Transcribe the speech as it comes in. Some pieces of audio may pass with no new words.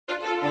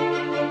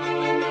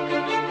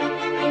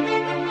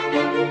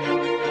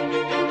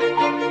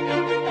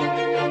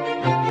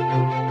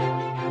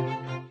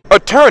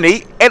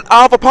attorney and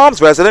Isle of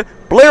Palms resident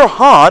Blair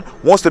Hahn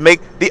wants to make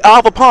the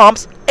Isle of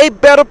Palms a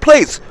better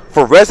place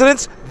for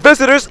residents,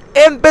 visitors,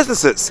 and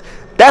businesses.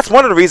 That's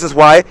one of the reasons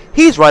why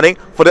he's running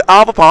for the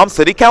Isle of Palms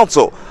City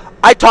Council.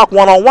 I talk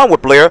one-on-one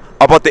with Blair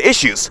about the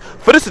issues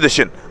for this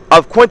edition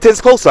of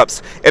Quintin's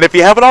Close-Ups. And if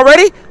you haven't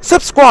already,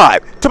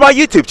 subscribe to my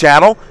YouTube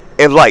channel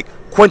and like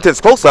Quintin's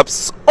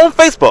Close-Ups on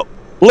Facebook.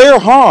 Blair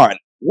Hahn,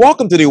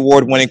 welcome to the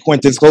award-winning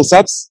Quintin's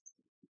Close-Ups.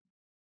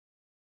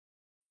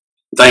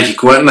 Thank you,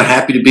 Quintin.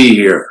 Happy to be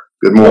here.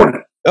 Good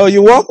morning. Oh,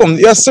 you're welcome.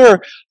 Yes, sir.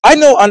 I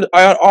know,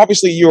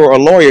 obviously, you're a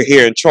lawyer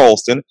here in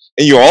Charleston,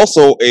 and you're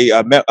also a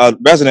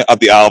resident of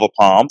the Isle of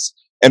Palms.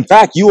 In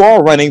fact, you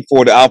are running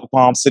for the Isle of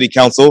Palms City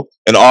Council,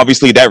 and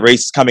obviously that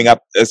race is coming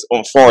up as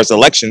far as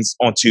elections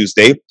on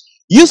Tuesday.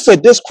 You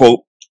said this quote,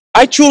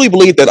 "I truly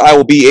believe that I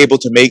will be able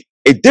to make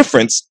a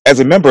difference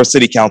as a member of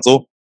City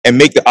Council and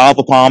make the Isle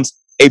of Palms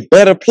a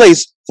better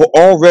place for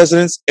all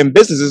residents and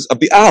businesses of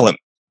the island."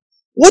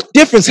 What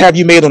difference have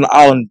you made on the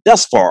island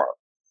thus far?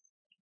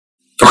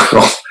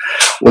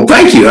 Well,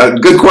 thank you.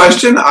 Good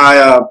question.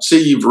 I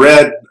see you've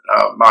read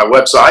my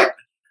website.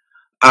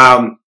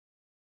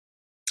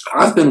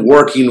 I've been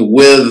working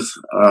with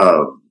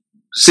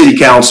City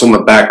Council in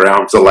the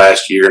background for the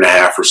last year and a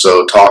half or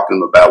so,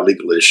 talking about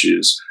legal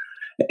issues.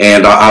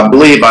 And I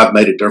believe I've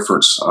made a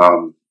difference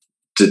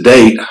to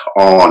date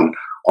on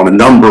a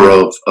number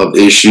of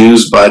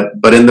issues,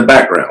 but in the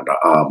background.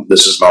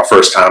 This is my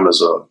first time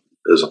as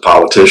a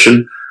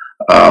politician.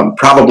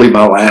 Probably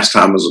my last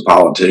time as a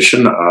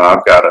politician.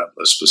 I've got a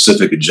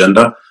specific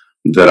agenda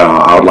that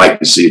I would like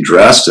to see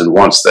addressed, and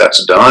once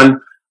that's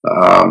done,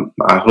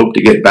 I hope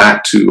to get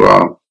back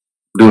to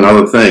doing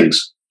other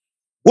things.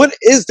 What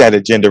is that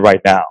agenda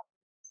right now?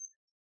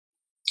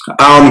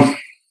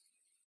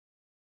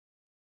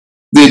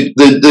 The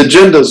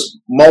agenda's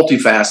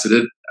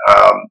multifaceted.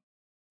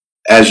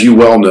 As you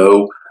well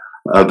know,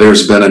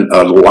 there's been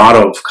a lot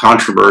of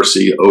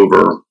controversy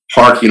over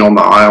parking on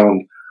the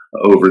island,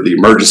 over the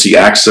emergency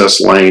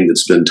access lane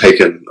that's been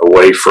taken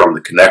away from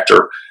the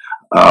connector.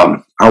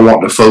 I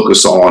want to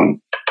focus on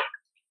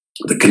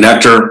the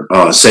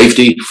connector,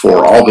 safety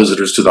for all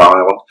visitors to the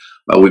island.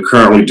 We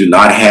currently do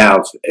not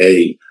have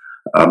a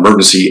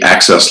emergency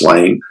access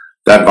lane.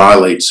 That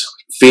violates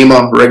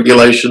FEMA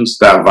regulations.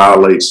 That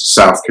violates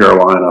South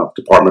Carolina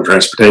Department of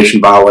Transportation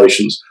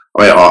regulations.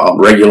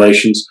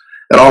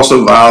 It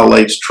also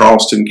violates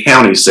Charleston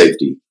County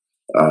safety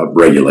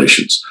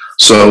regulations.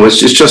 So it's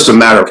just a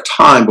matter of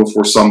time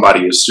before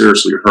somebody is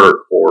seriously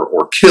hurt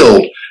or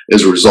killed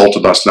as a result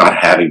of us not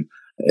having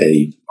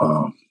a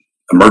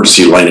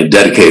emergency lane, a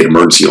dedicated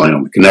emergency lane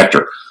on the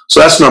connector.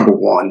 So that's number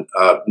one.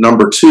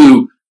 Number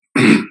two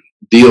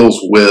deals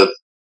with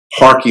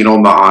parking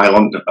on the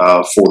island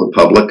for the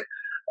public.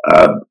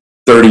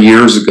 30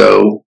 years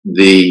ago,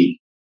 the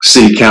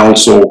City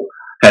Council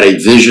had a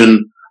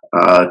vision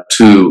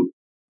to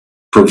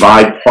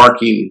provide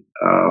parking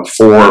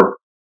for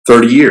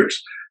 30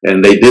 years.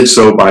 And they did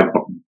so by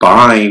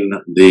buying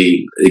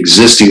the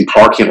existing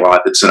parking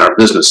lot that's in our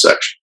business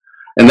section.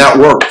 And that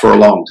worked for a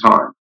long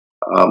time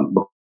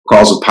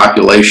because of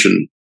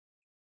population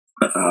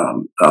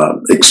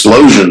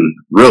explosion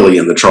really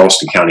in the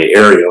Charleston County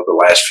area over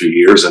the last few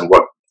years, and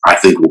what I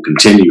think will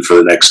continue for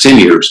the next 10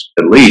 years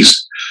at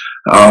least.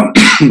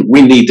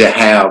 We need to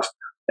have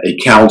a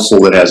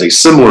council that has a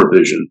similar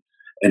vision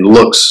and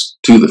looks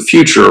to the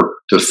future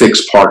to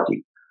fix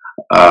parking.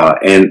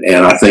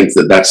 And I think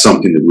that that's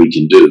something that we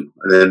can do.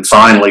 And then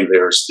finally,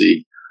 there's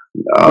the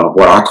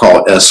what I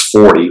call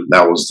S40.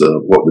 That was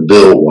what the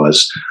bill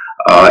was,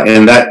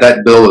 and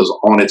that bill is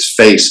on its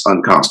face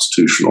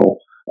unconstitutional.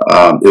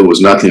 It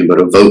was nothing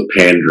but a vote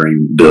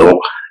pandering bill,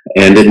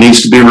 and it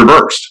needs to be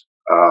reversed.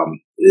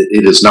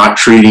 It is not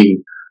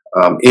treating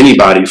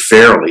anybody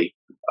fairly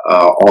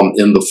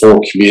in the four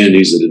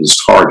communities that it is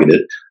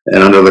targeted.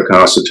 And under the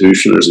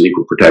Constitution, there's an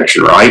equal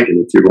protection right.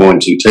 And if you're going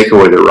to take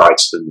away the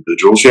rights of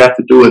individuals, you have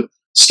to do it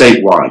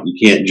statewide. You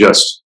can't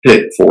just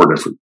pick four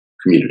different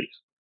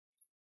communities.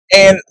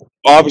 And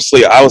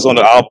obviously, I was on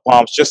the Isle of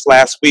Palms just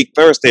last week,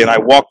 Thursday, and I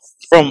walked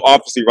from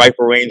obviously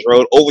Rifle Range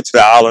Road over to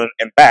the island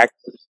and back.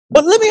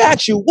 But let me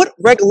ask you, what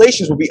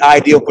regulations would be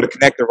ideal for the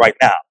connector right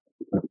now?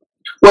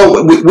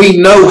 Well, we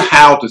know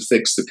how to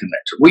fix the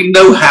connector. We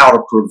know how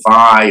to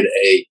provide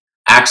a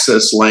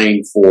access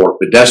lane for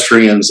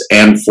pedestrians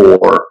and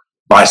for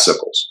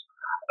bicycles.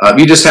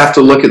 You just have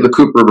to look at the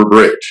Cooper River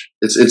Bridge.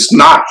 It's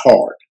not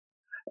hard.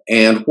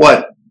 And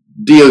what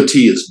DOT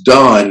has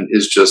done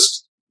is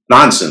just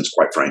nonsense,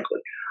 quite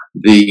frankly.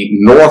 The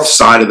north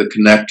side of the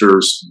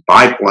connector's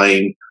bike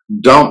lane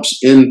dumps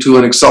into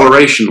an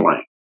acceleration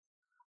lane.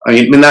 I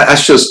mean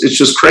it's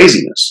just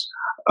craziness.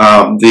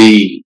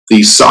 The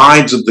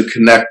sides of the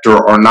connector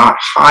are not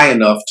high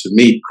enough to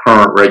meet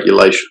current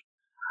regulation.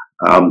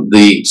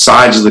 The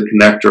sides of the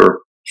connector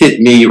hit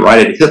me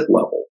right at hip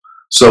level.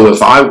 So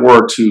if I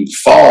were to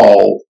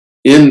fall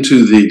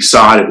into the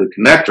side of the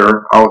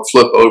connector, I would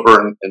flip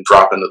over and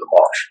drop into the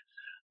marsh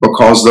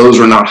because those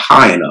are not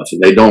high enough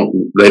and they don't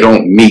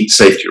meet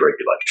safety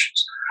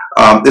regulations.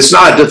 It's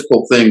not a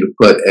difficult thing to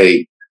put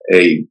a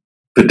a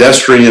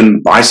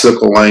pedestrian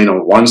bicycle lane on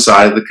one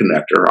side of the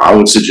connector. I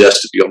would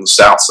suggest to be on the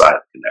south side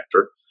of the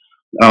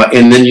connector.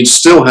 And then you'd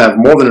still have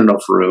more than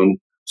enough room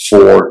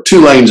for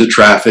 2 lanes of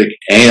traffic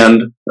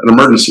and an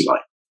emergency lane.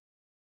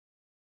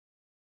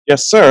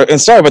 Yes, sir. And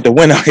sorry about the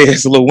wind out here.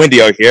 It's a little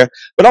windy out here.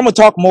 But I'm going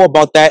to talk more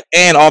about that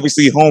and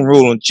obviously home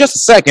rule in just a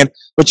second.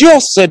 But you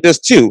also said this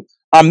too.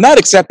 I'm not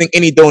accepting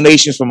any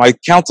donations from my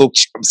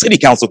city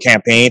council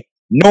campaign,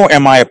 nor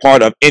am I a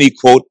part of any,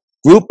 quote,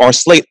 group or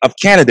slate of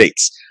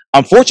candidates.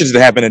 I'm fortunate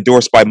to have been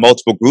endorsed by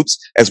multiple groups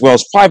as well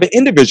as private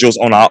individuals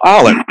on our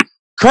island.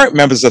 Current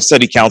members of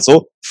city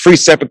council, free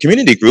separate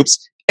community groups,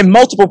 and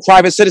multiple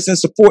private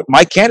citizens support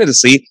my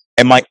candidacy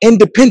and my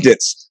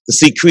independence to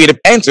seek creative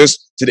answers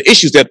to the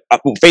issues that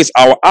will face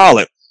our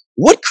island.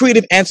 What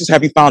creative answers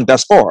have you found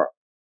thus far?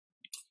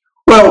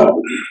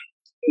 Well,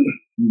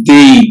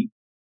 the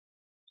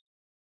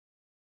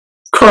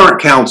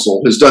current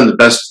council has done the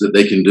best that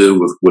they can do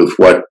with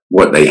what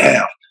they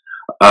have.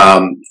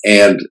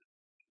 And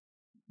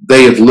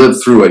they have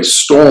lived through a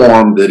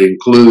storm that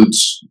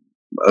includes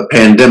a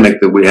pandemic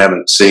that we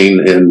haven't seen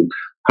in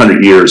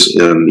 100 years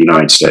in the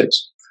United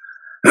States.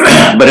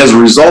 But as a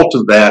result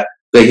of that,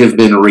 they have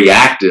been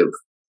reactive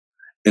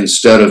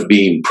instead of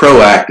being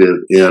proactive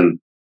in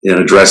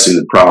addressing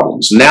the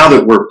problems. Now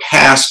that we're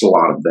past a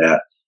lot of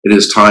that, it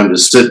is time to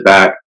sit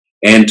back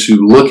and to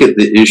look at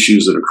the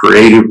issues in a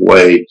creative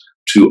way,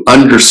 to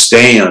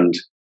understand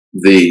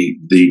the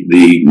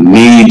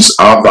needs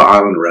of the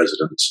island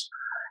residents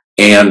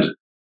and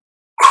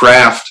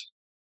craft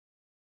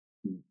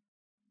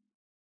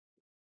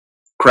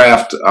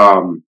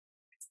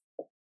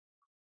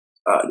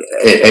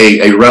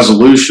a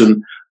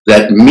resolution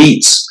that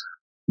meets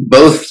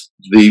both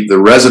the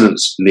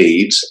residents'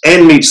 needs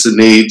and meets the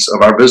needs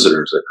of our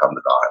visitors that come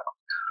to the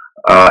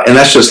island. And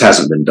that just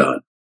hasn't been done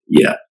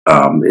yet.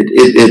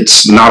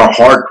 It's not a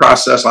hard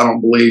process, I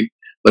don't believe,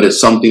 but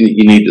it's something that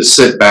you need to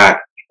sit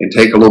back and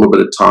take a little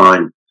bit of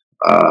time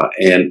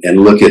and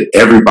look at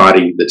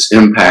everybody that's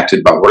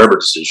impacted by whatever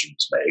decision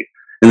is made,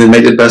 and then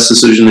make the best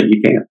decision that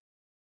you can.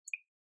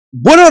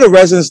 What are the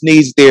residents'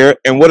 needs there,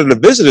 and what are the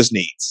visitors'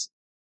 needs?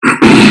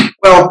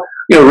 Well,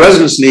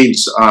 residents'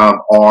 needs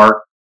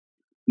are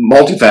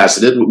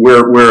multifaceted.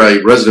 We're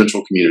a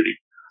residential community.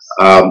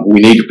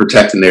 We need to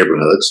protect the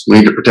neighborhoods. We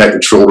need to protect the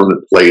children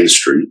that play in the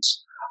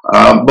streets.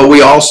 But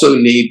we also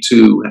need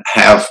to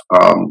have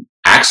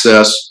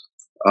access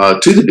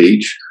to the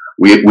beach.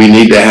 We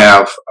need to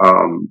have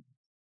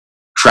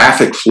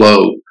traffic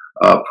flow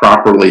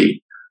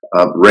properly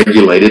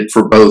regulated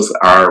for both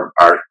our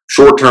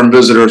short-term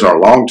visitors, our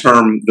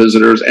long-term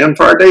visitors, and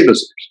for our day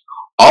visitors.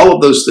 All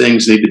of those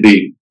things need to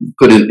be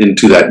put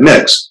into that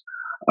mix.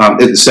 At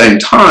the same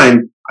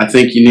time, I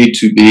think you need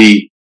to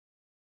be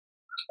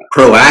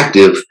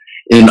proactive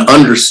in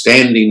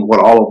understanding what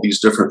all of these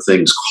different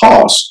things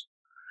cost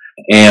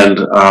and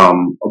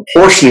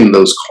apportioning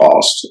those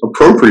costs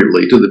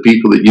appropriately to the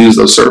people that use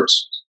those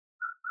services.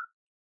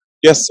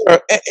 Yes, sir.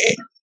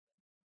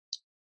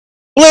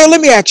 Blair,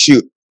 let me ask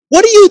you,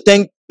 what do you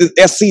think the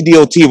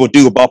SCDOT will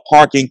do about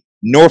parking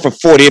north of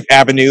 40th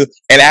Avenue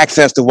and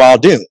access to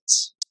Wild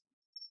Dunes?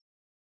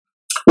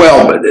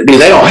 Well,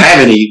 they don't have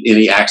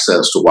any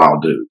access to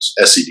Wild Dunes,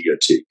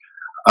 SCDOT.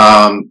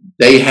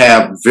 They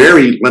have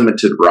very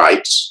limited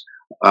rights.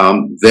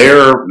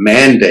 Their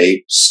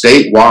mandate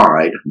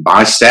statewide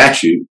by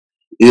statute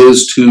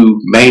is to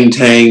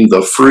maintain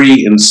the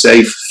free and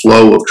safe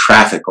flow of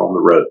traffic on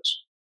the roads.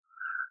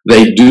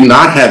 They do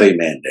not have a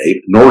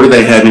mandate, nor do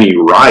they have any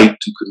right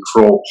to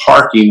control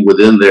parking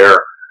within their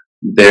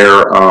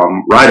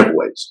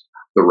right-of-ways.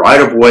 The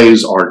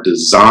right-of-ways are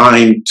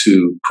designed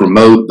to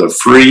promote the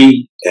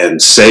free and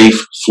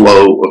safe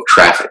flow of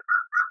traffic,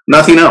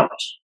 nothing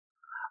else.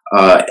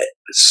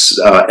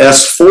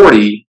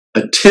 S40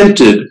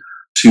 attempted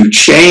to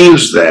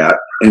change that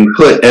and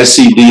put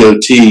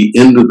SCDOT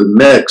into the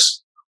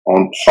mix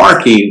on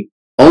parking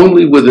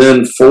only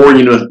within 4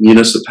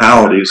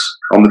 municipalities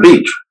on the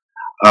beach.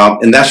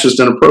 And that's just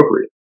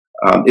inappropriate.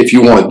 If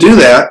you want to do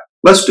that,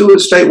 let's do it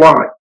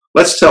statewide.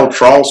 Let's tell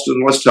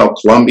Charleston, let's tell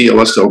Columbia,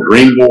 let's tell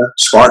Greenville,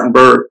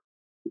 Spartanburg,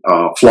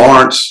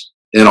 Florence,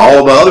 and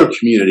all the other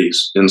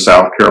communities in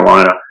South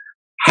Carolina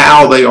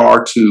how they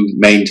are to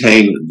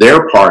maintain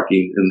their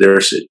parking in their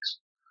cities.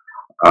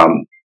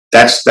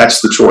 That's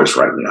the choice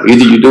right now.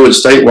 Either you do it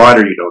statewide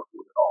or you don't do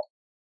it at all.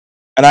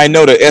 And I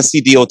know the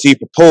SCDOT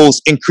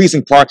proposed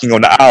increasing parking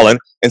on the island,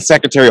 and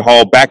Secretary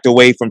Hall backed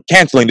away from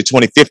canceling the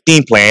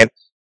 2015 plan.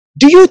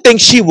 Do you think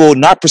she will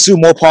not pursue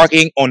more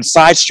parking on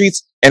side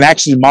streets and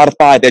actually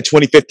modify that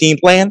 2015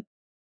 plan?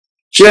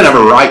 She doesn't have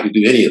a right to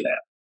do any of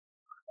that.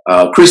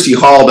 Christy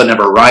Hall doesn't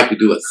have a right to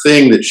do a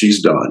thing that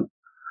she's done.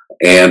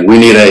 And we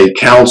need a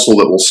council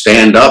that will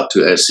stand up to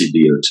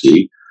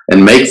SCDOT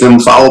and make them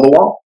follow the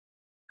law.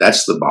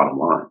 That's the bottom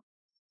line.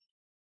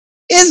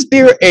 Is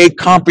there a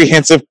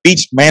comprehensive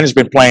beach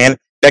management plan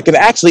that can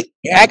actually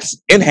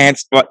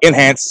enhance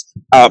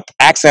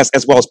access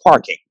as well as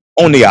parking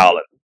on the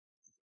island?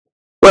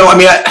 Well, I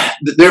mean,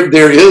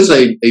 there is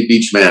a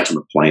beach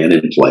management plan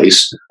in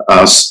place.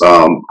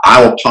 Isle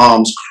of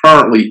Palms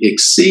currently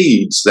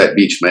exceeds that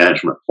beach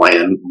management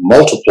plan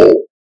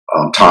multiple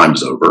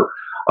times over.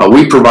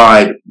 We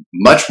provide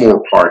much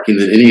more parking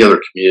than any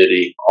other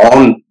community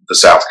on the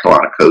South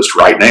Carolina coast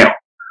right now,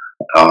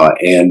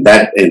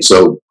 and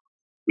so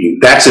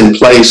that's in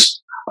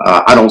place.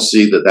 I don't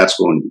see that that's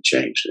going to be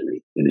changed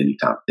in any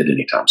time at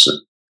any time soon.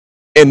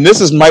 And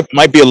this is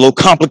might be a little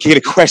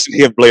complicated question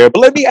here, Blair, but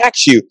let me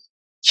ask you: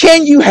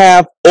 can you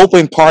have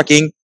open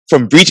parking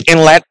from Beach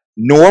Inlet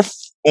north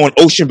on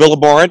Ocean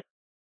Boulevard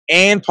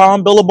and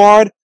Palm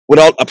Boulevard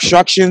without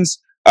obstructions,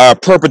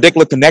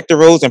 perpendicular connector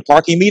roads, and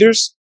parking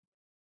meters?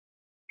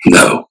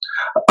 No.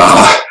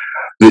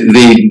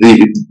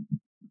 The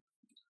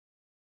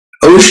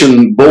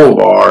Ocean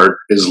Boulevard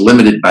is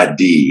limited by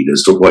deed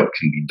as to what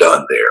can be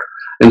done there.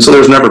 And so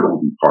there's never going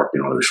to be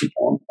parking on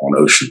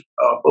Ocean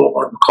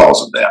Boulevard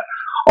because of that.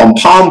 On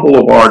Palm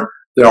Boulevard,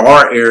 there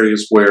are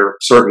areas where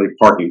certainly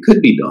parking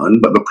could be done,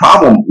 but the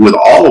problem with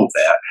all of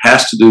that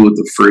has to do with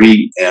the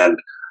free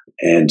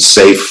and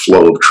safe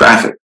flow of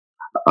traffic.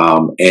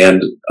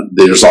 And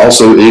there's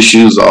also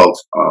issues of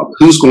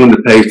who's going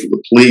to pay for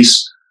the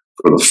police,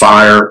 for the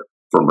fire,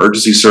 for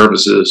emergency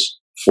services,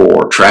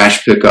 for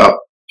trash pickup,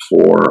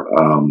 for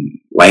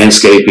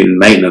landscaping and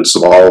maintenance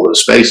of all of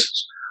those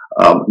spaces.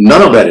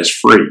 None of that is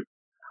free.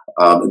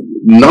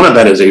 None of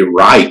that is a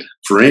right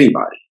for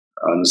anybody.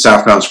 The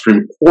South Carolina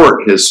Supreme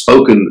Court has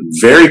spoken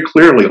very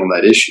clearly on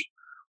that issue.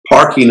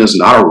 Parking is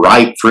not a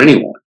right for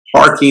anyone.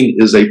 Parking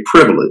is a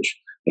privilege,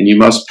 and you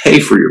must pay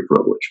for your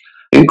privilege.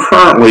 And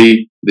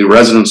currently, the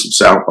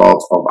residents of Isle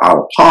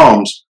of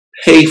Palms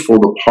pay for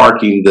the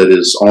parking that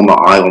is on the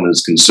island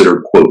is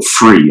considered, quote,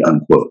 free,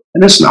 unquote.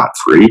 And it's not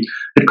free.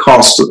 It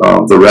costs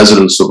the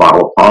residents of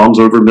Isle of Palms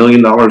over $1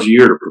 million a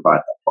year to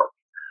provide that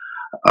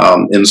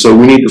parking. And so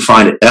we need to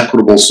find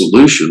equitable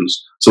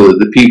solutions so that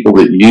the people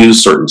that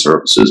use certain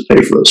services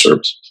pay for those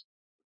services.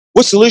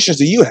 What solutions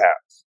do you have?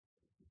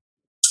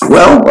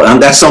 Well,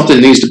 that's something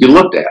that needs to be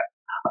looked at.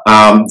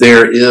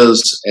 There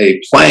is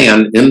a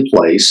plan in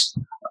place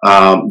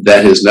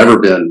that has never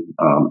been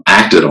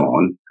acted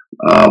on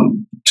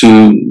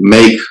to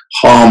make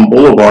Palm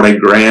Boulevard a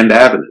grand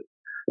avenue.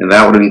 And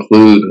that would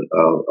include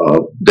a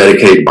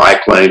dedicated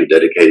bike lane, a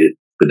dedicated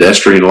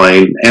pedestrian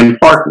lane, and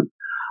parking.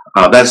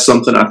 That's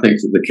something I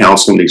think that the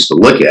council needs to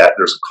look at.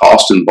 There's a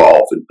cost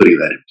involved in putting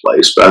that in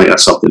place, but I think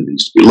that's something that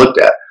needs to be looked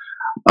at.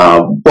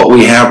 What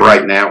we have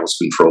right now is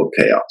controlled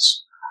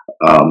chaos.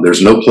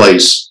 There's no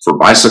place for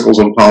bicycles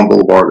on Palm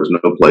Boulevard.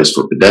 There's no place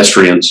for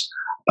pedestrians.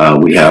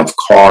 We have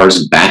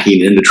cars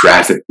backing into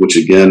traffic, which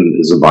again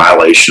is a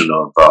violation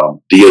of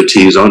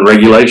DOT's own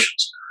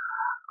regulations.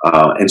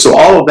 And so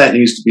all of that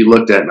needs to be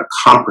looked at in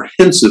a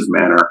comprehensive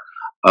manner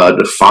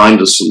to find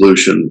a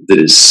solution that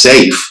is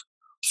safe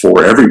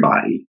for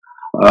everybody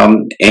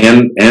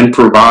and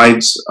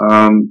provides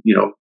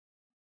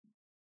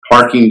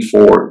parking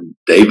for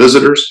day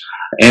visitors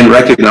and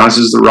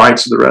recognizes the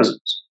rights of the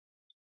residents.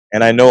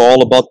 And I know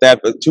all about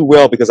that too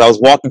well because I was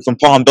walking from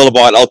Palm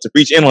Boulevard out to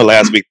Beach Inlet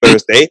last week,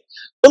 Thursday.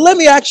 But let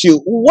me ask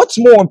you, what's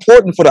more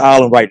important for the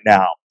island right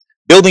now?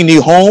 Building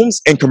new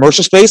homes and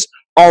commercial space,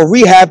 or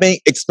rehabbing,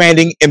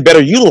 expanding, and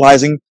better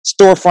utilizing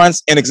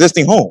storefronts and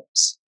existing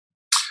homes?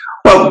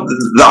 Well,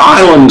 the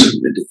island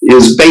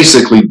is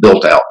basically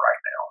built out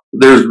right now.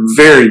 There's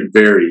very,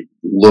 very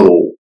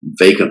little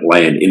vacant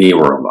land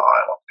anywhere on the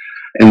island.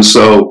 And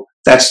so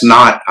that's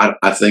not,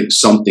 I think,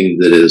 something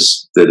that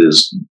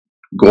is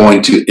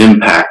going to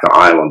impact the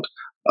island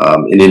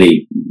in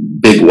any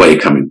big way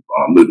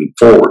moving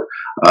forward.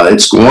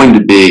 It's going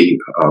to be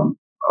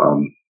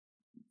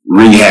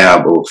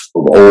rehab of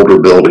older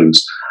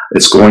buildings.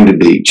 It's going to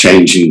be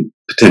changing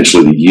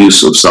potentially the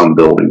use of some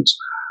buildings.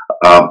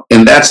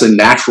 And that's a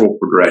natural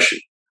progression.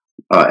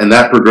 And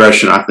that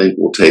progression, I think,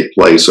 will take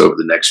place over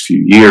the next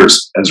few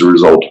years as a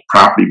result of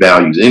property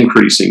values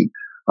increasing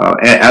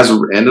and as a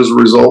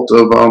result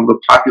of the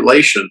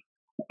population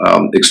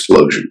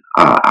explosion.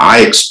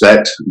 I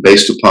expect,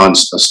 based upon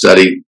a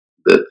study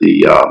that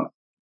the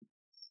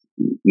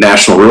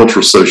National Realtor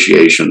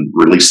Association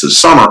released this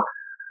summer,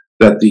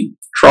 that the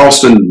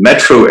Charleston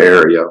metro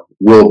area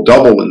will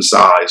double in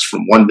size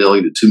from 1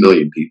 million to 2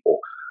 million people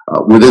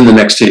within the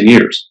next 10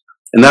 years.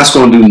 And that's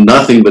going to do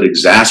nothing but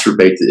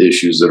exacerbate the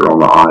issues that are on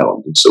the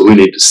island. And so we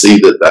need to see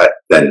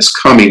that is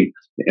coming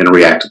and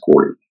react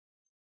accordingly.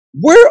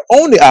 Where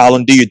on the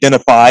island do you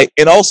identify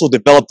and also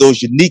develop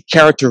those unique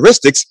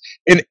characteristics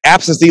in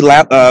absentee,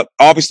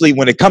 obviously,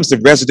 when it comes to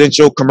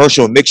residential,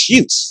 commercial, and mixed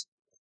use?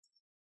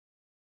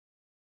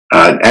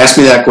 Ask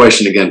me that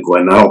question again,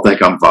 Quintin. I don't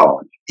think I'm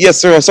following. Yes,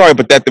 sir. I'm sorry,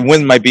 but the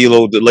wind might be a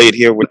little delayed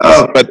here with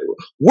this. But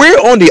where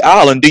on the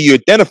island do you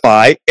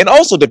identify and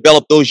also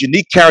develop those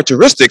unique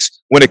characteristics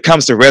when it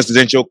comes to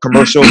residential,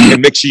 commercial,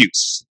 and mixed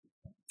use?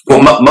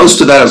 Well, most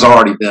of that has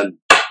already been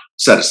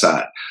set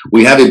aside.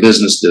 We have a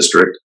business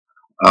district,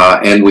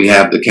 and we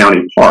have the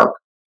county park.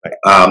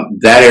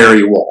 That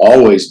area will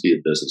always be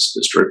a business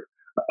district,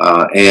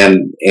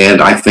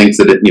 and I think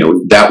that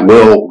that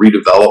will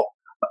redevelop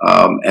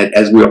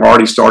as we're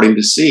already starting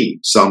to see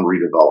some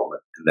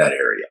redevelopment in that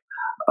area.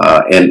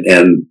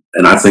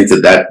 And I think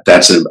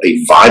that's a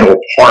vital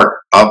part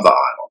of the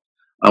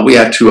island. We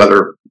have two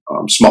other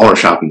smaller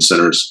shopping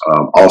centers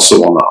also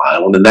on the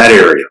island, and that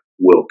area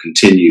will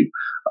continue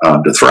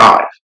to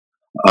thrive.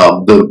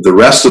 The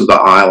rest of the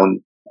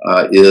island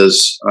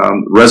is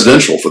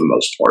residential for the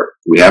most part.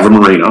 We have a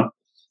marina.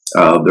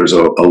 There's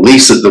a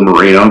lease at the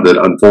marina that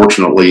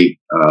unfortunately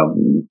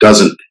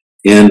doesn't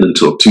end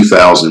until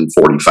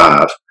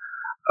 2045.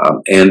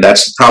 And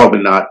that's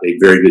probably not a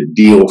very good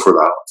deal for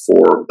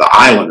the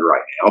island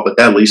right now, but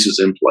that lease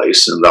is in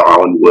place, and the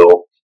island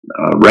will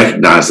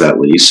recognize that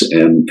lease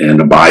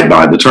and abide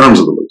by the terms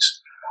of the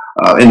lease.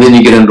 And then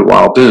you get into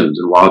Wild Dunes,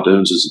 and Wild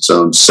Dunes is its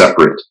own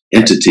separate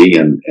entity,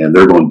 and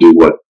they're going to do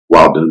what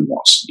Wild Dunes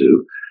wants to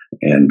do.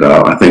 And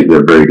I think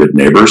they're very good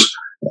neighbors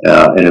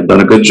and have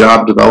done a good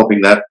job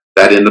developing that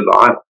end of the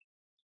island.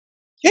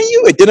 Can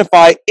you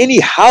identify any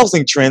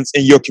housing trends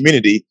in your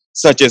community,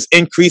 such as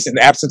increase in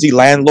absentee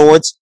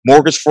landlords,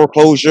 mortgage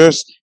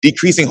foreclosures,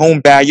 decreasing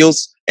home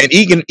values, and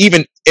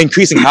even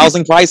increasing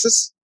housing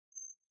prices?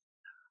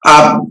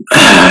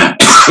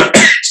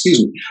 Excuse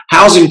me.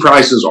 Housing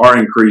prices are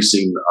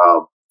increasing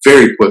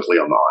very quickly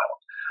on the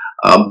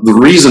island. The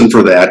reason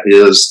for that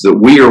is that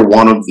we are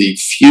one of the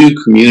few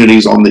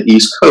communities on the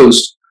East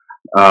Coast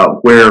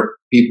where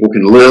people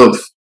can live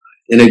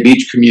in a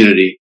beach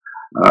community,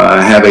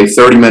 have a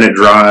 30-minute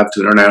drive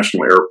to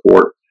International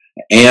Airport,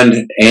 and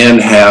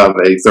have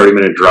a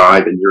 30-minute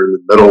drive, and you're in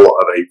the middle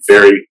of a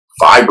very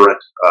vibrant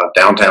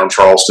downtown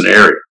Charleston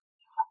area.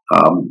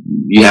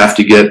 You have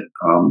to get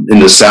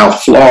into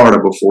South Florida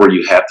before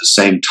you have the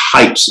same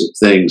types of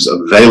things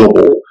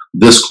available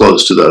this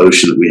close to the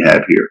ocean that we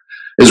have here.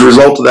 As a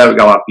result of that, we've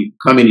got a lot of people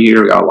coming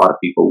here, we've got a lot of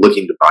people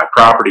looking to buy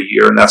property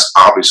here, and that's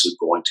obviously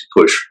going to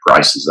push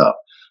prices up.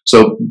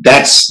 So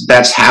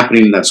that's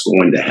happening, that's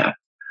going to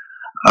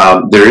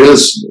happen. There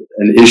is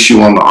an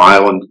issue on the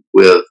island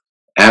with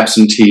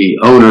absentee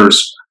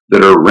owners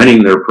that are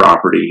renting their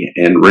property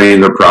and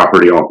renting their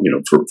property on,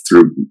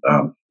 through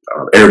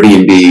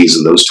Airbnbs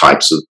and those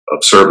types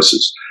of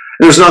services.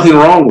 And there's nothing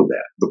wrong with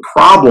that. The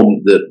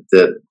problem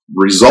that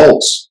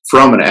results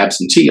from an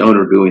absentee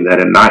owner doing that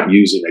and not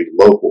using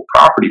a local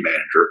property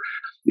manager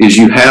is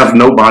you have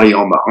nobody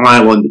on the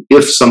island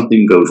if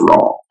something goes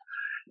wrong.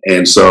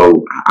 And so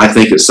I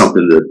think it's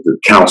something that the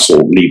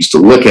council needs to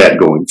look at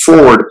going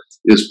forward,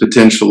 is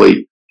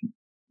potentially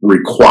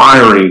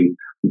requiring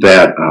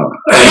that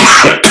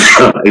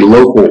a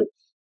local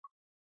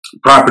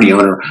property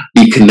owner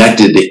be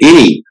connected to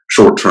any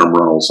short-term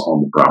rentals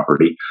on the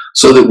property,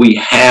 so that we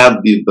have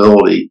the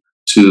ability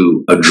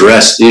to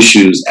address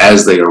issues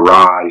as they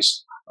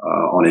arise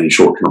on any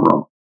short-term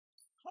rental.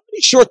 How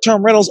many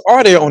short-term rentals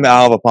are there on the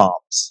Isle of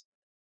Palms?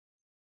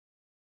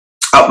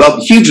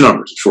 Huge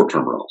numbers of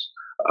short-term rentals.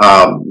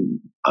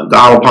 The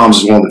Isle of Palms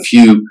is one of the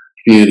few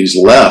communities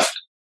left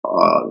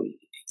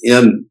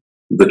in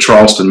the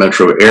Charleston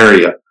metro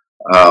area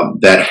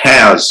that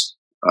has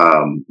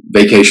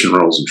vacation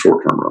rentals and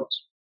short-term rentals.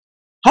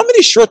 How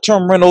many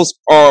short-term rentals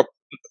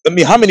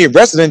how many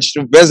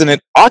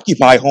resident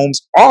occupied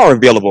homes are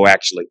available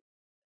actually?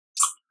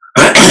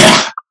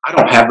 I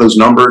don't have those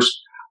numbers.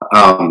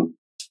 I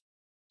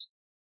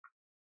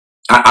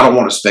don't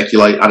want to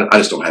speculate. I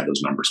just don't have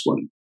those numbers,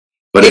 Quintin.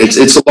 But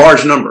it's a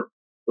large number.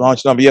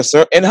 Large number, yes,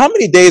 sir. And how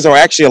many days are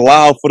actually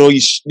allowed for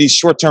these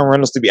short-term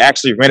rentals to be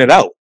actually rented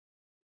out?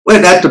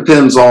 Well, that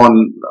depends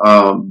on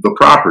the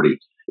property.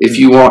 If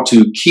you want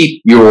to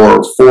keep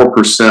your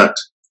 4%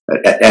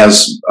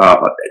 as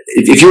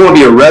if you want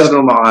to be a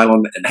resident on the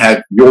island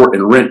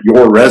and rent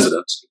your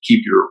residence,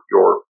 keep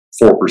your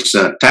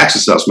 4% tax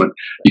assessment,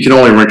 you can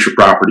only rent your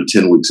property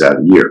 10 weeks out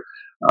of the year.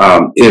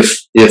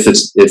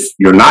 If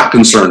you're not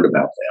concerned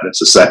about that,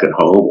 it's a second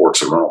home or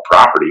it's a rental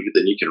property,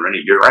 then you can rent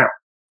it year round.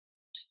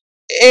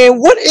 And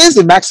what is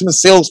the maximum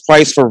sales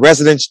price for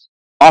resident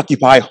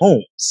occupied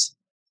homes?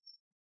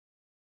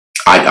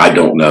 I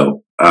don't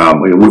know.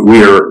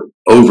 We are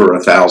over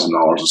 $1,000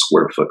 a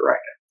square foot right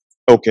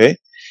now. Okay.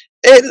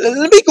 And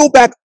let me go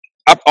back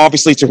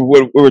obviously to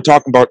what we were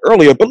talking about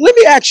earlier, but let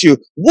me ask you,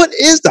 what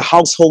is the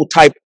household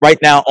type right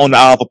now on the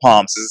Isle of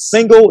Palms? Is it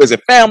single? Is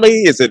it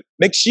family? Is it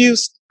mixed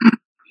use?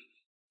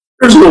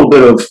 There's a little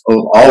bit of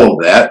all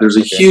of that. There's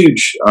a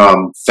huge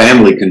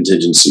family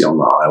contingency on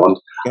the island,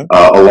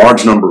 a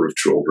large number of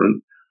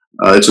children.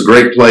 It's a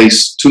great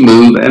place to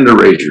move and to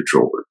raise your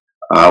children.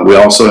 We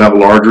also have a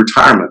large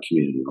retirement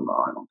community on the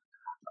island.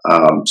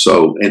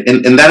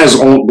 And that is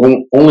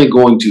only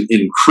going to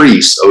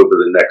increase over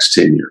the next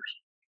 10 years.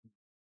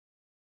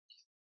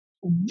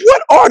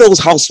 What are those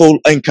household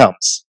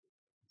incomes?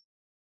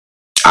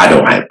 I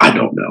don't know. I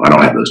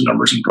don't have those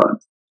numbers in front of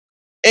me.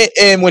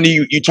 And when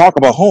you talk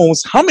about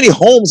homes, how many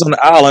homes on the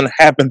island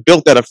have been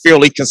built at a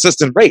fairly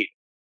consistent rate?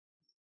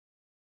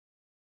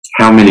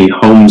 How many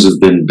homes have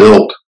been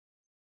built?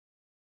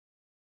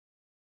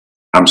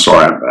 I'm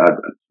sorry.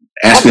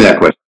 Ask me that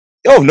question.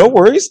 Oh, no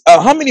worries.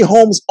 How many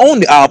homes on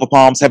the Isle of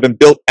Palms have been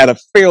built at a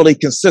fairly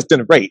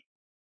consistent rate?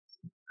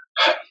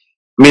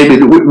 I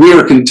mean, we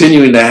are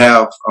continuing to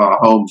have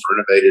homes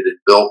renovated and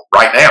built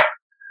right now.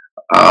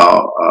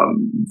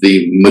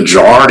 The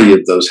majority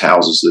of those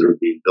houses that are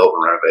being built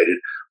and renovated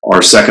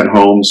are second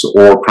homes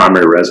or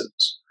primary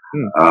residence.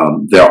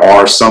 There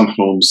are some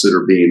homes that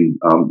are being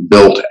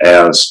built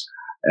as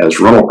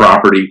rental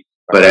property,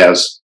 but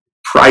as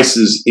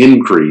prices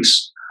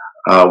increase,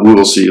 we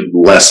will see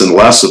less and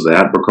less of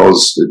that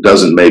because it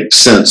doesn't make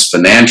sense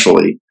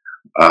financially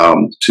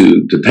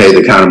to pay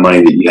the kind of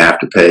money that you have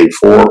to pay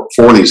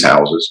for these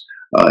houses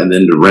and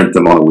then to rent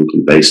them on a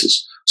weekly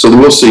basis. So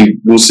we'll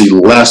see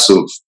less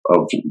of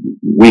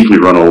weekly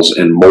rentals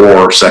and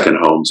more second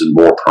homes and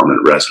more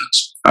permanent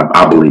residents,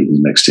 I believe, in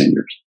the next 10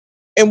 years.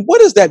 And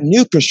what is that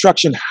new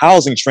construction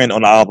housing trend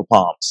on the Isle of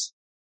Palms?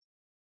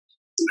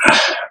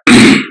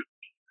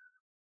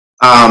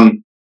 I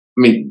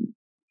mean,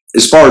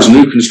 as far as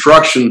new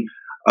construction,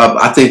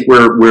 I think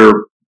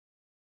we're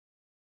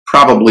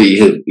probably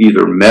have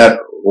either met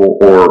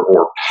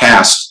or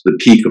past the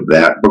peak of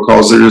that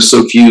because there are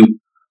so few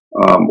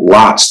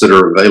lots that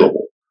are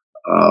available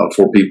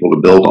for people to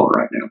build on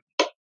right now.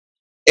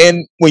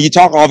 And when you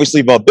talk obviously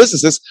about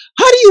businesses,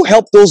 how do you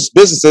help those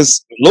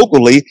businesses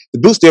locally to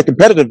boost their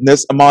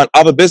competitiveness among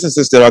other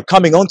businesses that are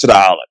coming onto the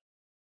island?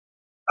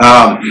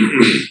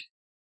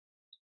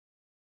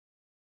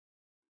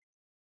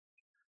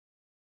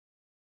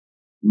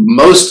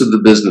 Most of the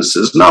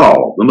businesses, not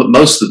all of them, but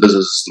most of the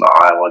businesses on the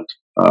island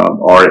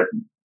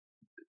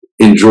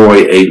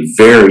enjoy a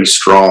very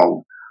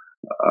strong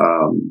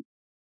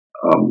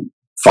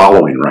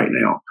following right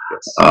now.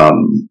 Yes.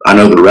 I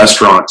know the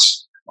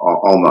restaurants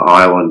on the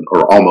island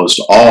are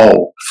almost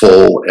all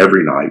full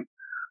every night.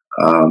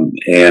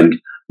 And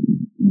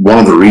one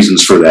of the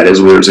reasons for that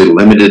is there's a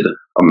limited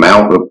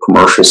amount of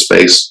commercial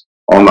space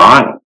on the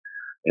island.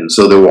 And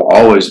so there will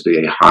always be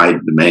a high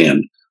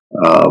demand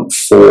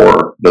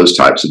for those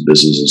types of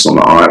businesses on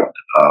the island.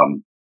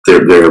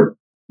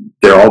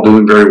 They're all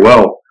doing very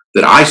well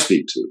that I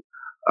speak to.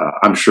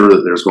 I'm sure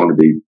that there's going to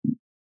be,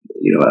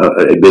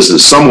 a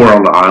business somewhere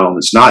on the island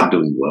that's not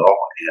doing well,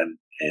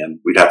 and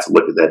we'd have to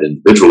look at that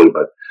individually.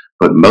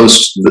 But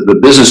most the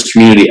business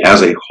community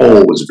as a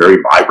whole is very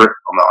vibrant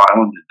on the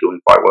island and doing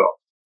quite well.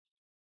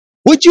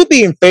 Would you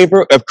be in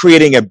favor of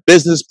creating a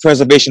business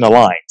preservation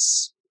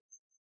alliance?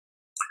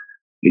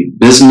 The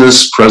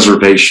Business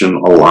Preservation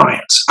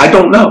Alliance. I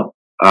don't know.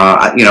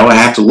 I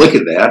have to look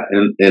at that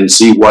and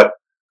see what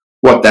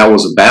that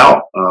was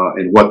about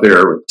and what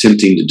they're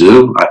attempting to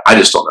do. I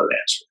just don't know the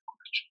answer to the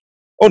question.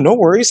 Oh, no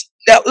worries.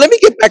 Now, let me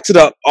get back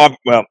to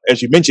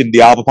as you mentioned,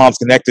 the Isle of Palms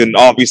Connect and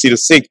obviously the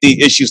safety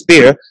issues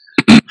there.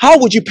 How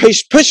would you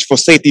push for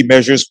safety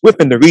measures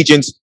within the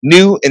region's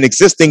new and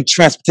existing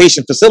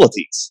transportation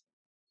facilities?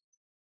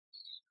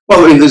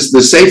 Well, I mean, the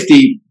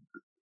safety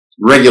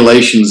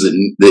regulations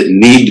that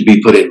need to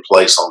be put in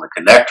place on the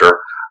connector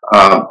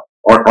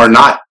are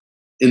not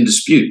in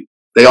dispute.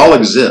 They all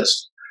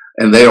exist,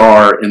 and they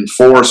are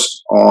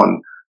enforced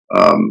on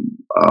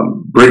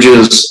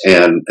bridges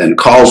and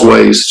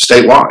causeways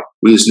statewide.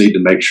 We just need to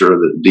make sure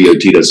that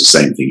DOT does the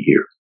same thing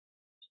here.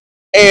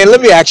 And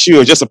let me ask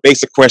you just a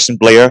basic question,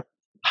 Blair.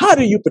 How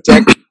do you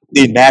protect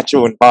the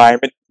natural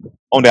environment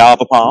on the Isle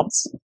of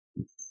Palms?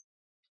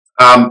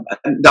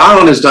 The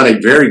island has done a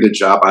very good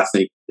job, I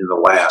think, in the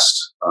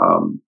last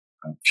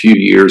few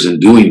years in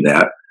doing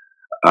that.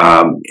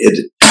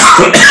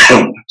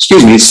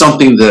 Excuse me, it's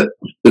something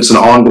that's an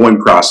ongoing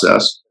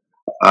process.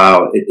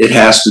 It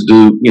has to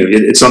do,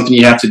 it's something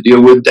you have to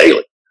deal with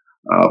daily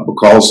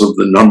because of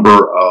the number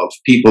of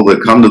people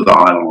that come to the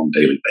island on a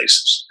daily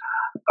basis.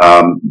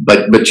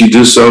 But you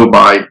do so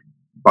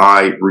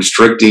by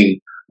restricting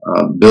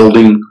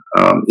building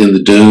in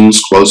the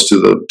dunes close to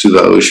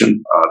the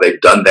ocean.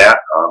 They've done that.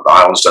 The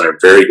island's done a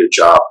very good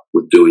job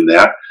with doing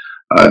that.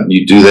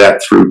 You do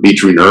that through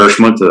beach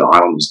renourishment. The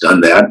island has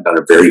done that, done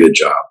a very good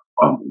job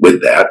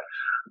with that.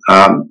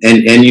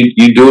 And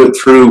you do it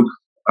through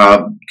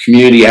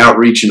community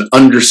outreach and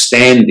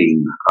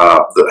understanding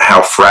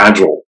how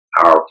fragile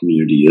our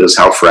community is,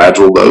 how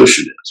fragile the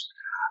ocean is.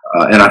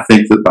 And I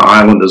think that the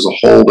island as a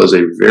whole does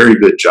a very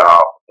good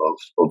job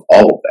of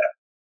all of that.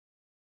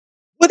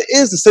 What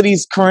is the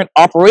city's current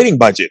operating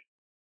budget?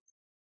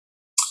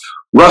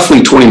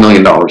 Roughly $20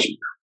 million a year.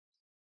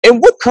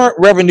 And what current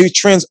revenue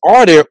trends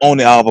are there on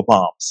the Isle of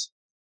Palms?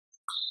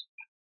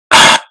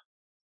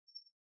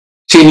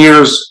 10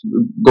 years,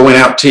 going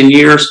out 10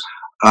 years,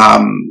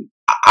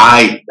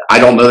 I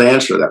don't know the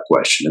answer to that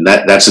question. And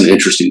that's an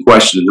interesting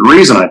question. And the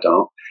reason I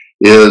don't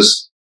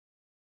is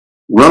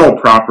rental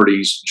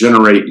properties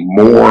generate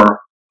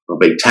more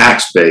of a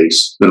tax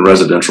base than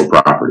residential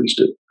properties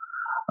do.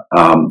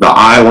 The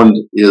island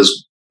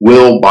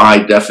will by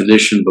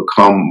definition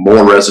become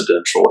more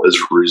residential as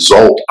a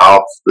result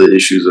of the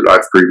issues that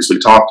I've previously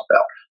talked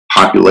about: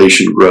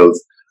 population growth,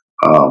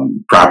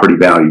 property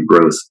value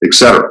growth,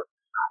 etc.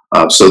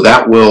 So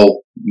that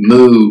will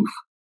move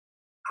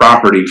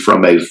property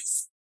from a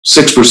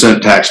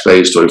 6% tax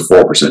base to a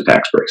 4%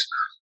 tax base.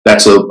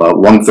 That's a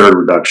 1/3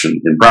 reduction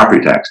in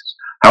property taxes.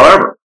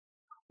 However,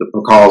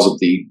 because of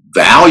the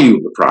value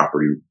of the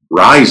property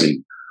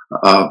rising,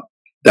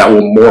 that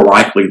will more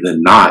likely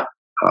than not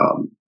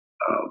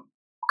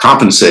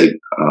compensate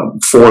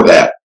for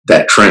that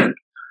trend.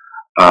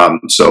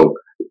 So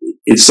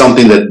it's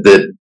something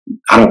that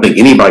I don't think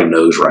anybody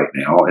knows right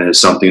now, and it's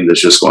something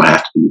that's just going to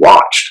have to be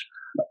watched.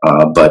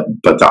 But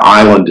the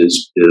island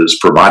is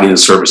providing the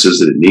services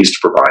that it needs to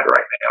provide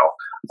right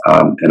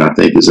now, and I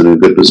think is in a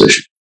good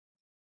position.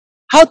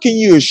 How can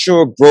you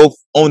assure growth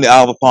on the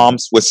Isle of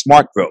Palms with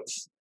smart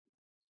growth?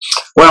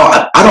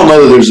 Well, I don't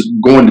know that there's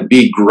going to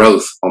be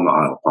growth on the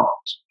Isle of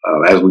Palms.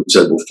 As we've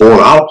said before,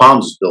 the Isle of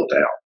Palms is built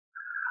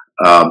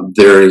out.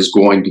 There is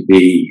going to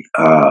be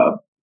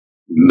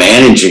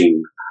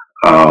managing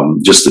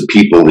just the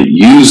people that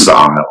use the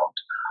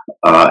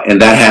island, and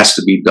that has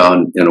to be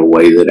done in a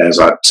way that, as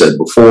I said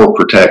before,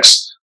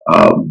 protects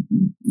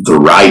the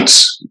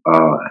rights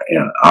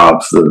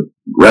of the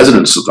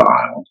residents of the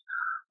island,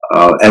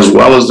 as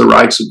well as the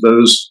rights of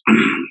those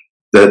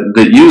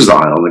that use the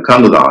island, that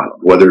come to the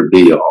island, whether it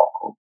be a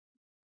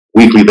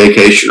weekly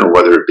vacation or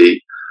whether it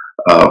be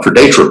for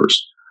day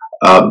trippers.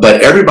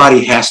 But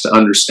everybody has to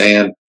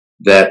understand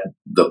that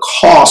the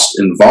cost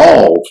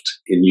involved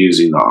in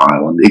using the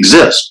island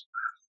exists,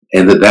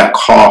 and that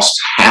cost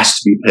has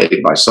to be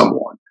paid by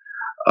someone.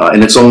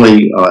 And it's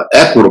only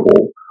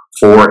equitable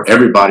for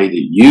everybody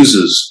that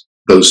uses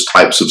those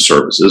types of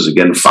services,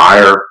 again,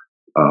 fire,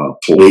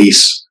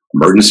 police,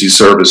 emergency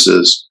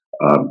services,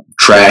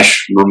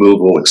 trash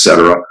removal,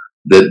 etc.,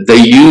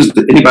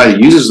 that anybody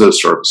that uses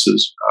those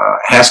services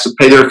has to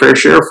pay their fair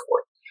share for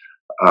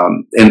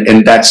it.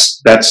 And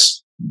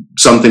that's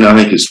something I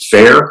think is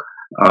fair,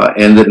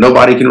 and that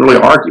nobody can really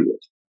argue with.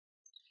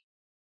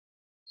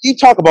 You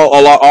talk about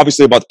a lot,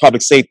 obviously, about the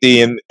public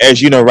safety, and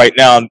as you know, right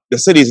now, the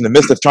city is in the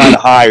midst of trying to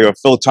hire a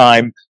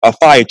full-time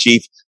fire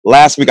chief.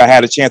 Last week, I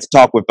had a chance to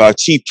talk with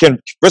Chief Ken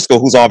Briscoe,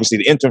 who's obviously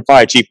the interim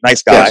fire chief,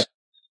 nice guy. Yes.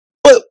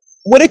 But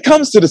when it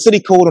comes to the city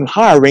code and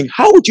hiring,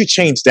 how would you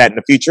change that in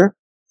the future?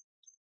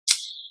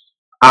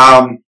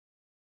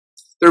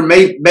 There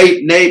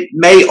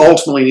may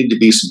ultimately need to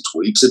be some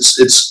tweaks.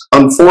 It's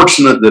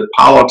unfortunate that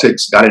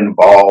politics got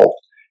involved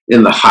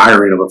in the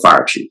hiring of a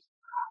fire chief.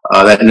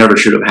 That never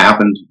should have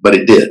happened, but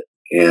it did.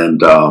 And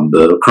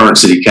the current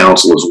city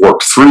council has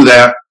worked through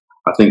that.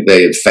 I think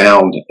they have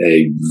found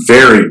a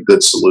very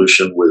good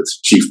solution with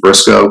Chief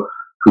Briscoe,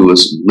 who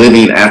is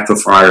living at the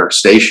fire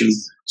station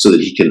so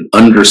that he can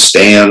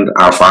understand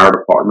our fire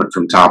department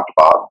from top to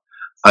bottom.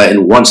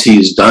 And once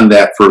he's done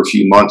that for a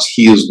few months,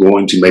 he is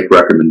going to make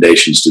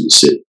recommendations to the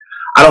city.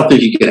 I don't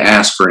think you can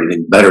ask for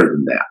anything better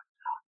than that.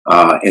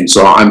 And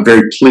so I'm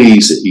very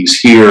pleased that he's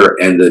here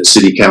and that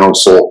city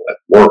council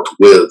worked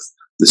with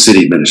the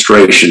city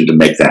administration to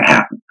make that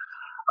happen.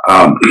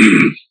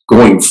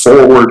 Going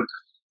forward,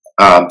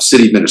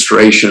 city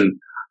administration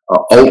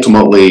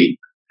ultimately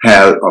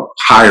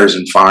hires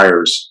and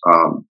fires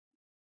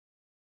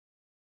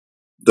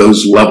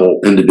those level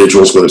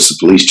individuals, whether it's the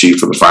police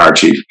chief or the fire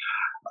chief,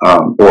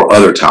 or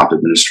other top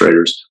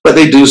administrators, but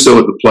they do so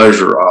at the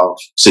pleasure of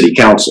city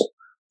council.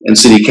 And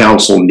city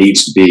council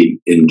needs to be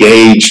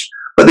engaged,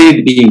 but they need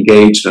to be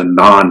engaged in a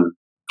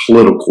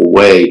non-political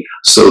way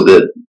so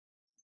that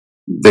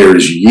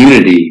there's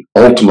unity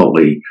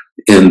ultimately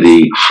in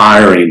the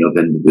hiring of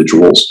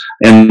individuals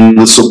and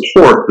the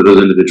support that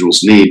those individuals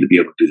need to be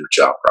able to do their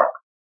job properly.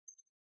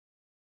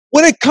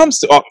 When it comes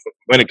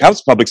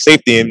to public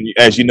safety, and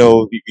as you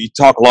know, you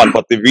talk a lot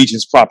about the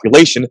region's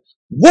population.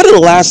 What are the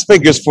last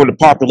figures for the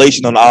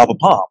population on the Isle of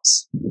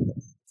Palms?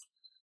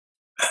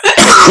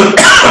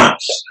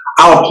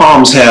 Isle of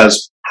Palms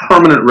has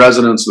permanent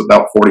residents of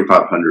about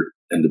 4,500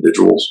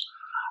 individuals,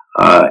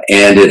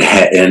 and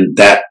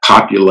that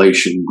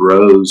population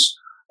grows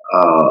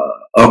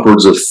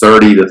upwards of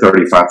 30 to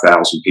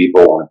 35,000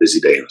 people on a busy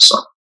day in the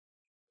summer.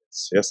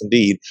 Yes,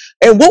 indeed.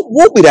 And what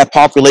will be that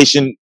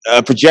population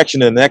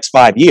projection in the next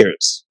 5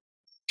 years?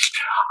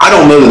 I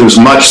don't know that there's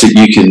much that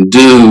you can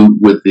do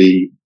with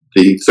the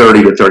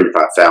 30 to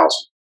 35,000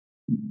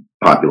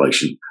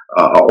 population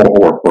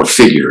or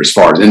figure as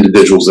far as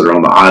individuals that are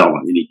on the island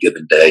on any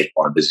given day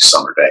on a busy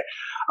summer day.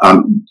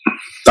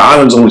 The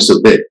island's only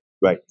so big,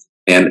 right?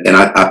 And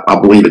I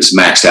believe it's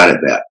maxed out at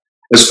that.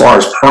 As far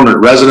as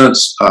permanent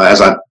residents,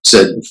 as I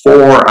said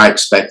before, I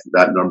expect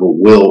that number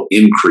will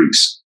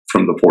increase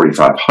from the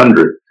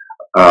 4,500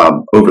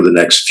 over the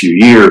next few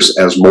years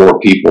as more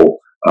people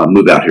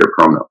move out here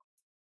permanently.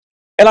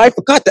 And I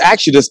forgot to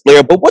ask you this,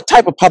 Blair, but what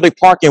type of public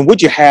parking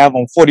would you have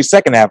on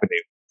 42nd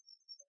Avenue?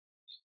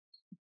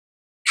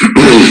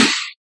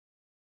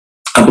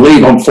 I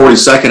believe on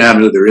 42nd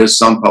Avenue there is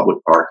some public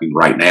parking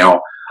right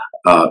now.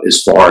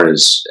 As far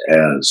as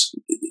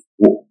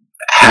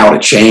how to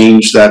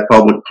change that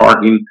public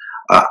parking,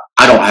 I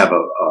don't have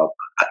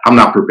I'm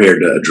not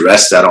prepared to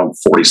address that on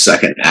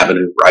 42nd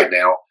Avenue right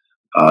now.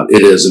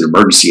 It is an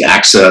emergency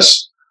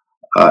access,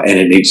 and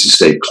it needs to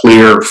stay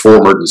clear for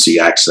emergency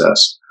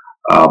access.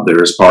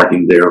 There is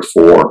parking there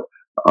for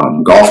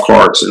golf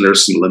carts, and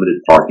there's some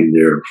limited parking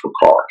there for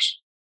cars.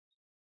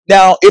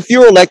 Now, if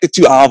you're elected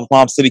to Isle of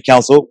Palms City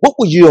Council, what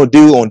will you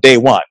do on day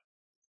one?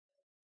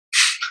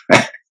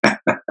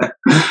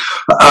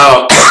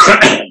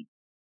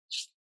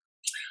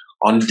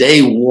 on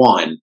day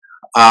one,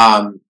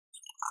 I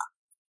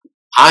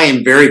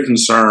am very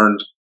concerned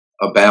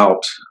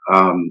about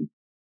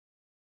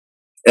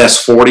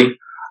S40.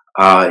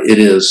 It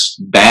is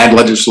bad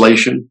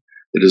legislation.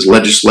 It is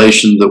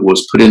legislation that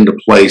was put into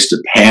place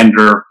to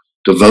pander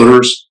to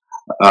voters,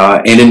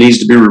 and it needs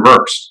to be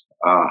reversed.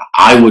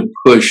 I would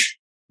push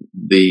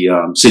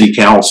the city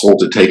council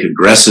to take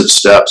aggressive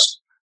steps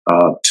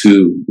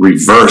to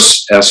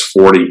reverse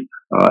S40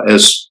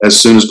 as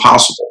soon as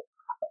possible.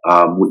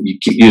 You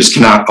just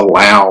cannot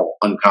allow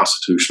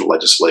unconstitutional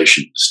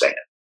legislation to stand.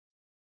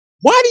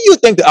 Why do you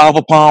think the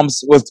Alva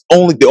Palms was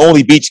the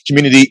only beach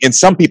community in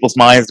some people's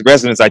minds, the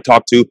residents I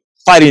talked to,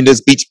 fighting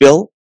this beach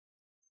bill?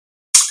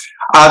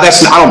 I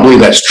don't believe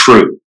that's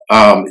true.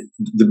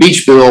 The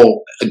beach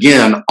bill,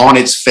 again, on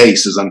its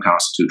face, is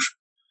unconstitutional.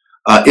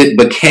 It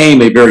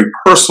became a very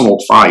personal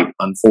fight,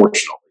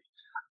 unfortunately,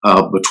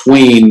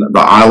 between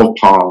the Isle of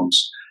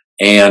Palms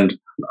and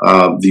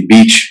the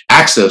beach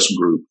access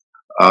group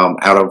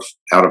out of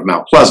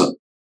Mount Pleasant.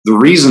 The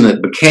reason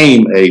it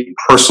became a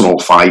personal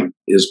fight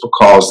is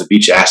because the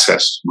beach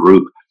access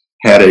group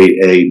had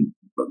a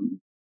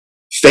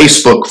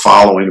Facebook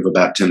following of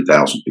about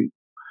 10,000 people.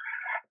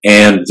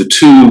 And the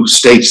two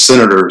state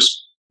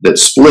senators that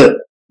split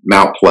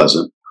Mount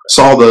Pleasant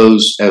saw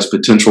those as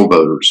potential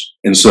voters.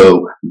 And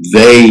so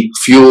they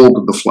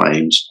fueled the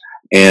flames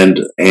and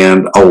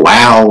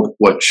allowed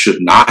what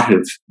should not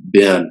have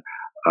been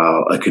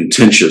a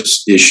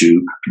contentious issue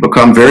to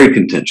become very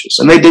contentious.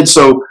 And they did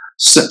so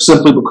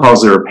simply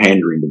because they were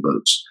pandering to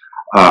votes.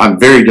 I'm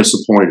very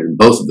disappointed in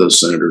both of those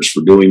senators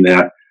for doing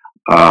that.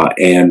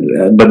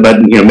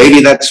 But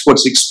maybe that's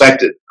what's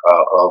expected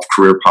of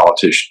career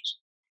politicians.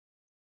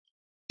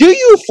 Do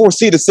you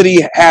foresee the city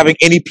having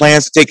any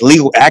plans to take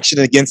legal action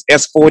against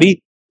S40?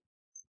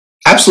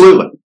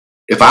 Absolutely.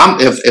 If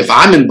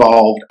I'm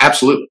involved,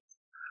 absolutely.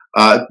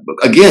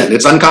 Again,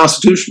 it's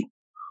unconstitutional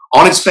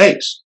on its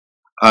face.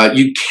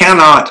 You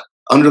cannot,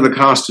 under the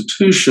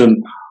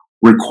Constitution,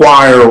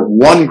 require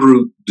one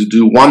group to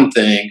do one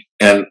thing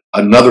and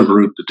another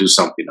group to do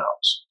something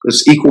else.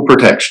 It's equal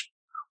protection.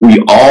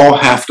 We all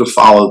have to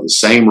follow the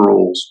same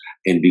rules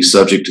and be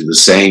subject to the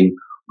same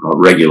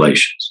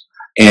regulations.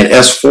 And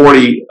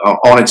S40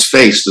 on its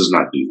face does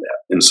not do that.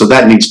 And so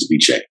that needs to be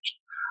changed.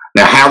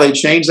 Now, how they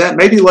change that,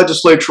 maybe the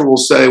legislature will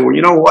say, well,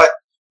 you know what?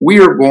 We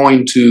are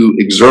going to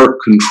exert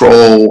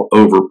control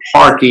over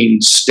parking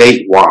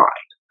statewide.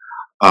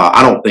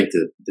 I don't think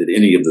that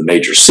any of the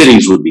major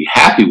cities would be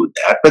happy with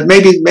that, but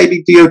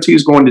maybe DOT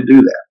is going to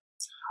do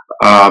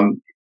that.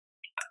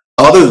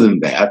 Other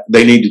than that,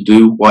 they need to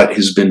do what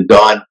has been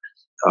done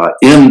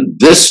in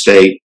this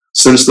state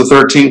since the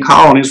 13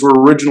 colonies were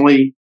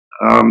originally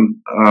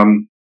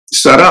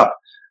set up,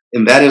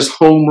 and that is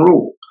home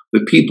rule.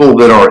 The people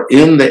that are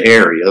in the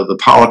area, the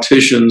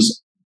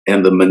politicians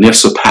and the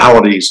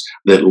municipalities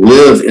that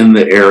live in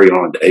the area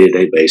on a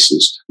day-to-day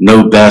basis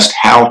know best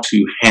how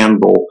to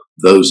handle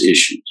those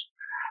issues.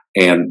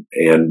 And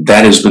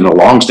that has been a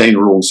long-standing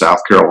rule in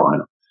South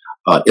Carolina.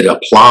 It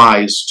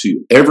applies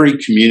to every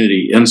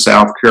community in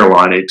South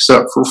Carolina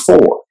except for 4.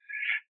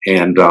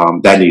 And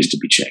that needs to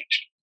be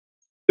changed.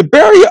 The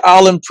Barrier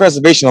Island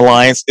Preservation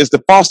Alliance is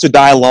to foster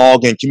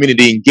dialogue and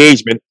community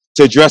engagement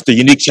to address the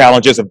unique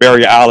challenges of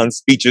Barrier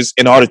Island's beaches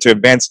in order to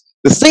advance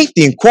the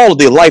safety and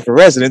quality of life of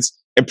residents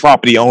and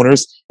property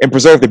owners and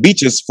preserve the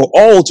beaches for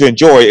all to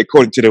enjoy,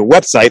 according to their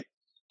website.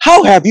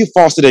 How have you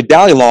fostered a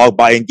dialogue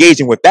by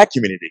engaging with that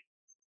community?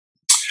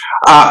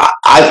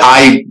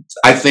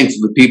 I think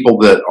the people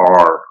that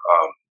are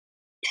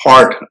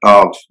part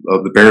of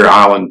the Barrier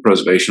Island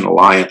Preservation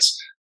Alliance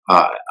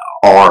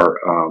are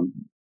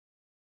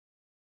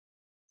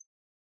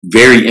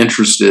very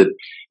interested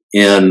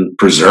in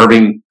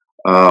preserving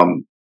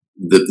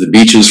the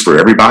beaches for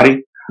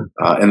everybody.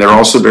 And they're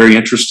also very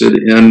interested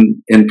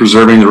in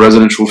preserving the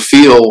residential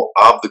feel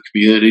of the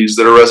communities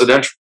that are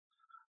residential.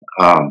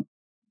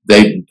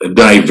 They've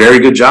done a very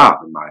good job,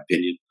 in my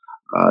opinion,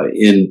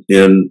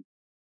 in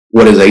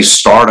what is a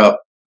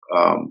startup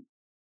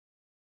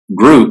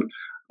group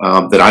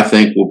that I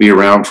think will be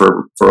around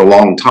for a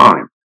long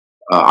time.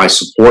 I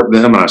support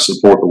them and I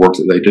support the work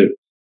that they do.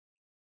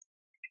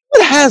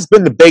 What has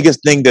been the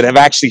biggest thing that have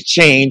actually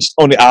changed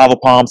on the Isle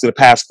of Palms in the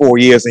past 4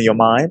 years in your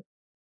mind?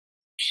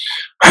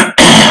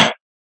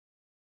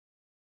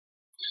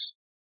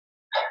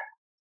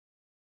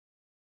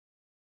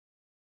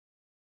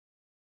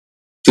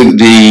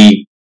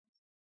 The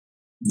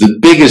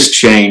biggest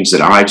change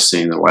that I've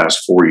seen in the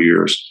last 4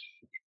 years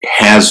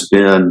has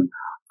been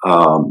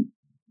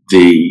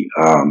the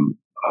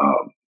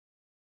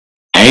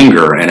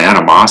anger and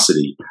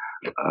animosity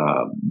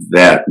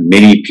that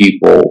many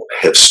people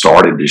have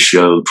started to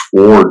show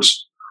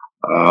towards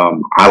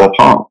Isle of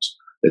Palms.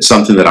 It's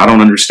something that I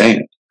don't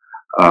understand.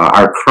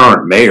 Our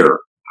current mayor,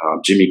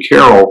 Jimmy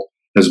Carroll,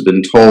 has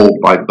been told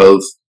by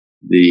both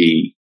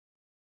the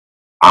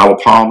Isle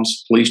of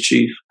Palms police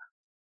chief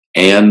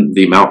and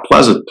the Mount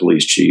Pleasant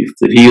police chief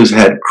that he has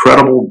had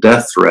credible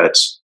death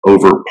threats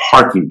over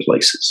parking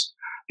places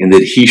and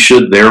that he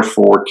should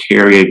therefore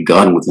carry a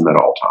gun with him at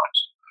all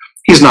times.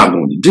 He's not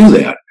going to do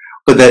that.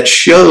 But that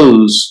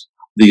shows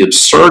the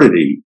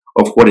absurdity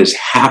of what has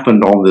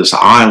happened on this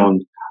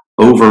island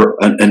over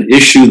an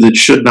issue that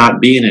should not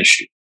be an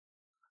issue.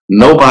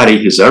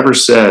 Nobody has ever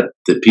said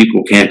that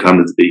people can't come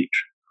to the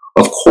beach.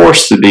 Of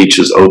course, the beach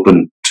is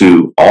open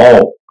to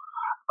all,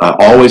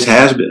 always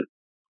has been,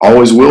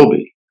 always will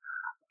be.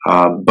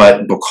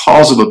 But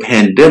because of a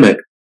pandemic,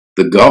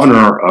 the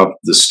governor of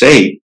the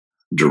state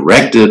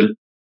directed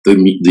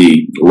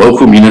the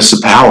local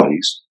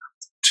municipalities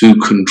to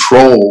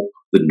control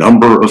the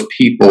number of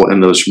people in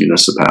those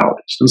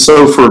municipalities. And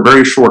so for a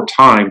very short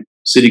time,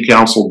 city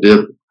council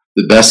did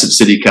the best that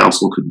city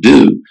council could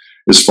do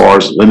as far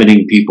as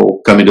limiting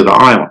people coming to the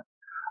island.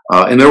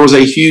 And there was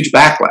a huge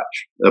backlash,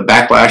 a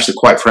backlash that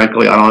quite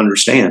frankly I don't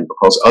understand,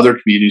 because other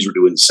communities were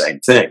doing the same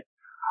thing.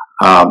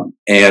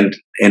 And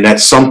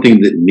that's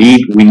something that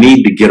we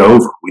need to get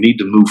over. We need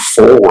to move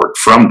forward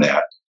from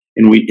that.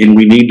 And we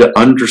need to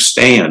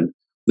understand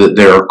that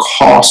there are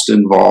costs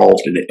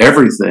involved in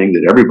everything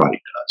that everybody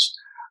does.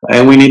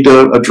 And we need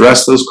to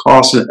address those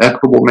costs in an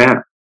equitable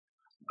manner.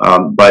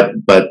 But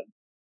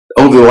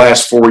over the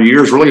last 4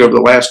 years, really over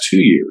the last 2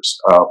 years,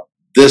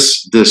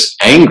 this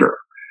anger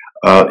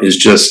is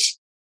just,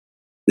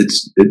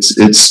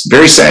 it's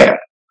very sad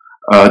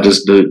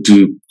just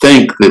to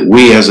think that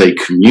we as a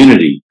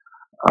community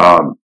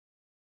are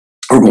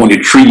going to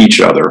treat each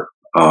other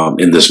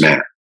in this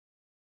manner.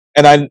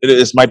 And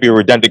this might be a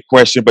redundant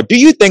question, but do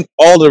you think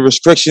all the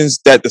restrictions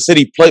that the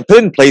city put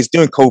in place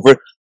during COVID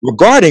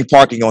regarding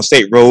parking on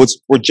state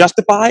roads were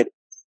justified?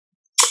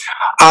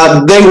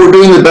 They were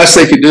doing the best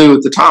they could do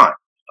at the time,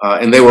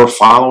 and they were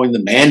following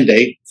the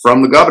mandate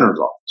from the governor's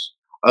office.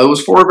 It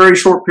was for a very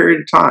short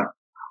period of time,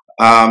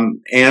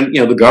 and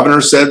the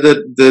governor said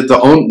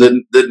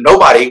that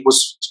nobody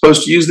was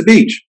supposed to use the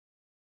beach.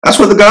 That's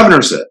what the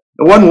governor said.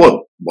 It wasn't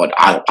what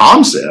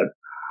ILPOM said.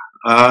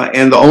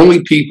 And the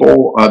only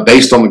people,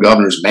 based on the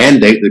governor's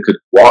mandate, that could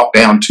walk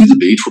down to the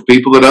beach were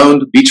people that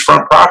owned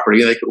beachfront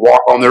property, and they could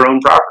walk on their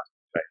own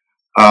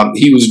property.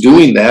 He was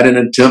doing that in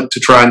an attempt to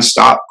try and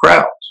stop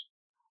crowds.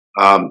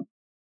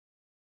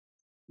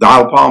 The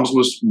Isle of Palms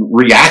was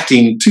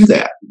reacting to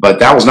that, but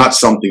that was not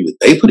something that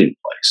they put in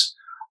place.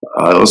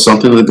 It was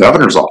something the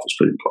governor's office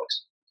put in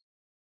place.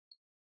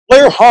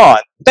 Blair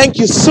Hahn, thank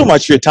you so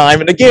much for your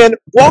time. And again,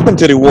 welcome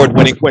to the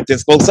award-winning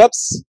Quintin's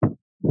Close-Ups.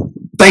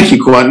 Thank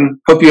you, Quintin.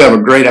 Hope you have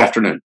a great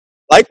afternoon.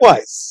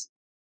 Likewise.